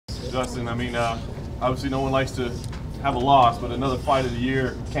Justin, I mean, obviously no one likes to have a loss, but another fight of the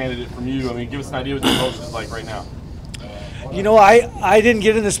year candidate from you. I mean, give us an idea what the emotion is like right now. You know, I didn't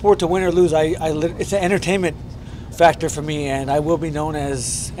get in the sport to win or lose. It's an entertainment factor for me, and I will be known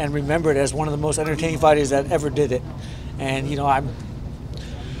as and remembered as one of the most entertaining fighters that ever did it. And, you know, I'm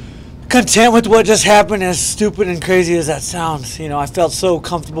content with what just happened, as stupid and crazy as that sounds. You know, I felt so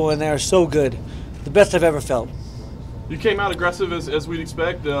comfortable in there, so good. The best I've ever felt. You came out aggressive as we'd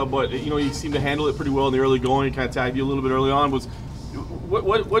expect, but you know you seemed to handle it pretty well in the early going. He kind of tagged you a little bit early on.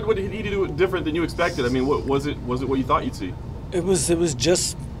 What did he do different than you expected? I mean, what was it what you thought you'd see? It was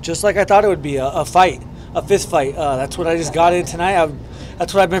just like I thought it would be, a fight, a fist fight. That's what I just got in tonight.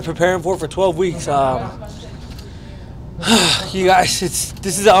 That's what I've been preparing for 12 weeks. You guys,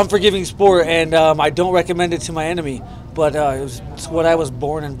 this is an unforgiving sport, and I don't recommend it to my enemy. But it's what I was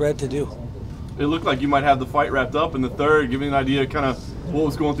born and bred to do. It looked like you might have the fight wrapped up in the third. Give me an idea kind of what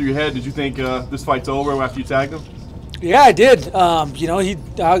was going through your head. Did you think this fight's over after you tagged him? Yeah, I did. You know,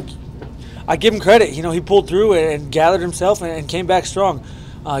 I give him credit. You know, he pulled through and gathered himself and came back strong.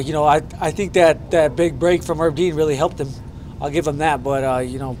 You know, I think that big break from Herb Dean really helped him. I'll give him that. But,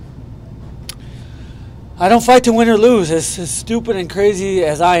 you know, I don't fight to win or lose. As stupid and crazy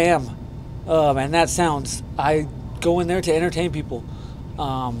as I am, and that sounds, I go in there to entertain people.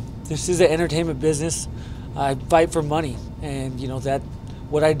 This is an entertainment business. I fight for money, and you know that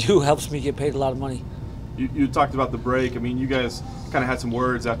what I do helps me get paid a lot of money. You talked about the break. I mean, you guys kind of had some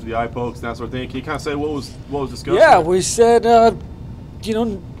words after the eye pokes and that sort of thing. Can you kind of say what was discussed? Yeah, we said, you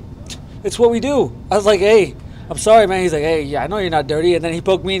know, it's what we do. I was like, hey, I'm sorry, man. He's like, hey, yeah, I know you're not dirty. And then he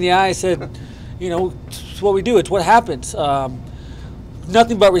poked me in the eye. I said, you know, it's what we do. It's what happens.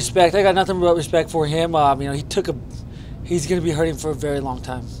 Nothing but respect. I got nothing but respect for him. You know, he's going to be hurting for a very long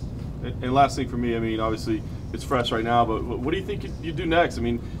time. And last thing for me, I mean, obviously it's fresh right now, but what do you think you do next? I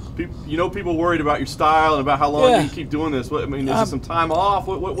mean, people worried about your style and about how long you can keep doing this. I mean, is there some time off?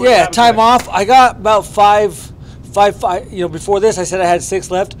 Yeah, time off. I got about five. You know, before this, I said I had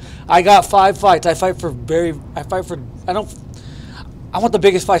 6 left. I got 5 fights. I want the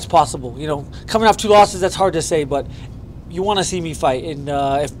biggest fights possible. You know, coming off 2 losses, that's hard to say, but you want to see me fight. And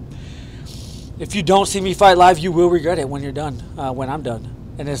if you don't see me fight live, you will regret it when you're done. When I'm done.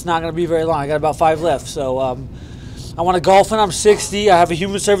 And it's not going to be very long. I got about 5 left. So I want to golf when I'm 60. I have a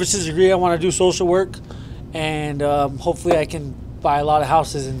human services degree. I want to do social work. And hopefully I can buy a lot of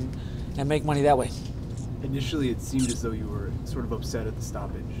houses and make money that way. Initially, it seemed as though you were sort of upset at the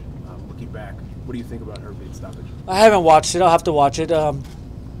stoppage. Looking back, what do you think about her being stoppage? I haven't watched it. I'll have to watch it.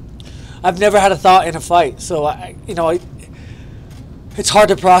 I've never had a thought in a fight. So, you know, it's hard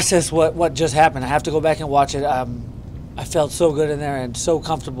to process what just happened. I have to go back and watch it. I felt so good in there and so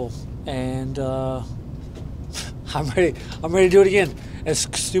comfortable, and I'm ready to do it again. As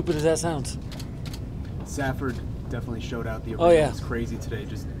stupid as that sounds. Safford definitely showed out the arena. Oh yeah, it was crazy today.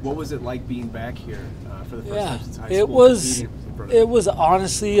 Just what was it like being back here for the first time since high school? It was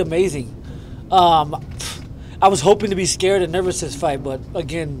honestly amazing. I was hoping to be scared and nervous this fight, but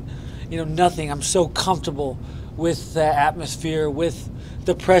again, you know, nothing. I'm so comfortable with the atmosphere, with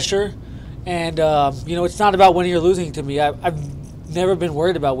the pressure. And, you know, it's not about winning or losing to me. I've never been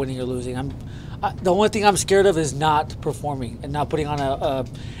worried about winning or losing. The only thing I'm scared of is not performing and not putting on a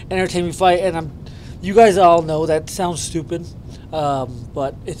entertaining fight. And you guys all know that sounds stupid,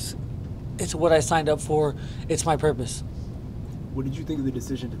 but it's what I signed up for. It's my purpose. What did you think of the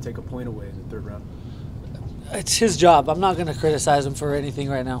decision to take a point away in the 3rd round? It's his job. I'm not going to criticize him for anything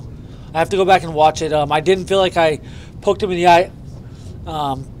right now. I have to go back and watch it. I didn't feel like I poked him in the eye.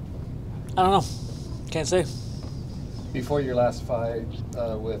 I don't know. Can't say. Before your last fight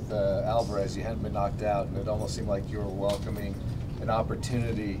with Alvarez, you hadn't been knocked out, and it almost seemed like you were welcoming an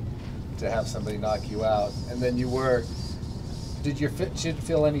opportunity to have somebody knock you out. And then you were. Did your chin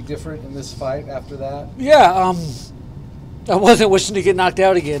feel any different in this fight after that? Yeah. I wasn't wishing to get knocked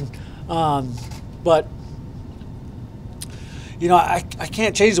out again. But, you know, I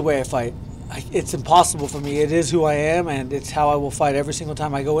can't change the way I fight. It's impossible for me. It is who I am, and it's how I will fight every single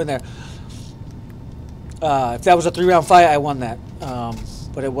time I go in there. If that was a 3-round fight, I won that.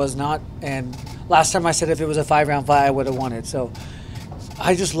 But it was not. And last time I said if it was a 5-round fight, I would have won it. So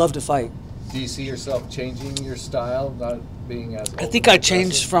I just love to fight. Do you see yourself changing your style, not being as? I think I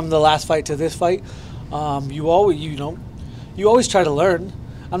changed from the last fight to this fight. You always try to learn.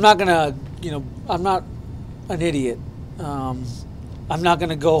 I'm not gonna, I'm not an idiot. I'm not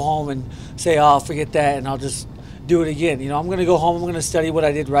gonna go home and say, "Oh, forget that," and I'll just do it again. I'm gonna go home. I'm gonna study what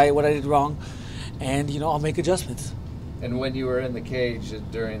I did right, what I did wrong, and I'll make adjustments. And when you were in the cage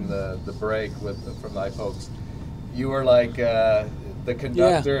during the break from the eye pokes, you were like the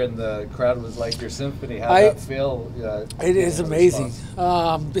conductor and the crowd was like your symphony. How'd that feel? It is amazing.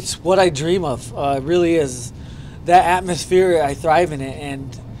 It's what I dream of. It really is. That atmosphere, I thrive in it.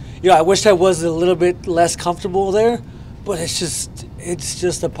 And, I wish I was a little bit less comfortable there, but it's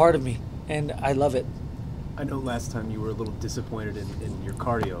just a part of me, and I love it. I know last time you were a little disappointed in your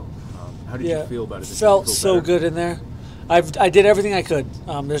cardio. How did you feel about it? Felt so good in there. I did everything I could.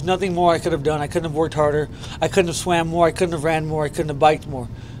 There's nothing more I could have done. I couldn't have worked harder. I couldn't have swam more. I couldn't have ran more. I couldn't have biked more.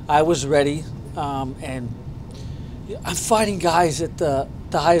 I was ready, and I'm fighting guys at the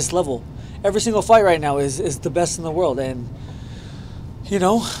highest level. Every single fight right now is the best in the world, and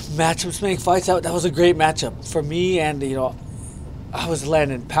matchups make fights out. That was a great matchup for me, and I was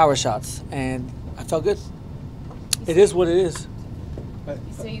landing power shots, and I felt good. It is what it is. You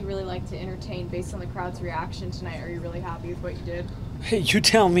say you really like to entertain based on the crowd's reaction tonight. Are you really happy with what you did? Hey, you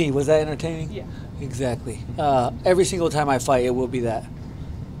tell me. Was that entertaining? Yeah. Exactly. Every single time I fight, it will be that.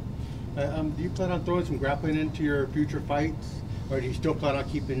 Do you plan on throwing some grappling into your future fights, or do you still plan on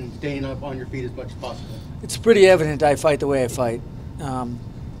staying up on your feet as much as possible? It's pretty evident I fight the way I fight.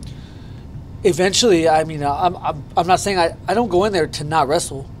 Eventually, I'm not saying I don't go in there to not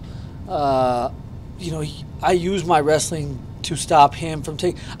wrestle. I use my wrestling to stop him from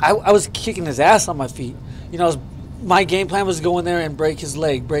taking. I was kicking his ass on my feet. My game plan was to go in there and break his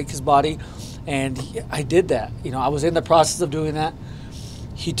leg, break his body, and I did that. I was in the process of doing that.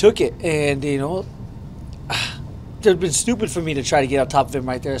 He took it, and it would have been stupid for me to try to get on top of him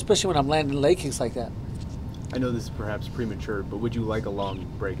right there, especially when I'm landing leg kicks like that. I know this is perhaps premature, but would you like a long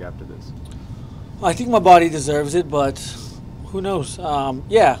break after this? I think my body deserves it, but who knows?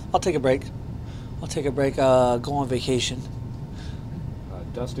 Yeah, I'll take a break. Go on vacation.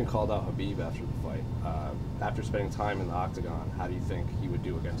 Dustin called out Khabib after the fight. After spending time in the octagon, how do you think he would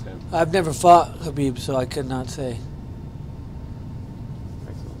do against him? I've never fought Khabib, so I could not say.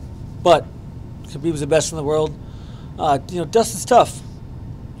 Excellent. But Khabib's the best in the world. Dustin's tough.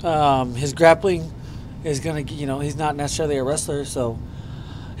 His grappling is gonna, he's not necessarily a wrestler, so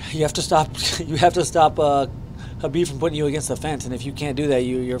you have to stop. You have to stop Khabib from putting you against the fence, and if you can't do that,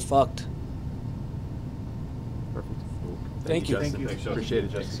 you're fucked. Perfect. Thank you. Justin. Thank you. Appreciate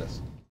it, Justice.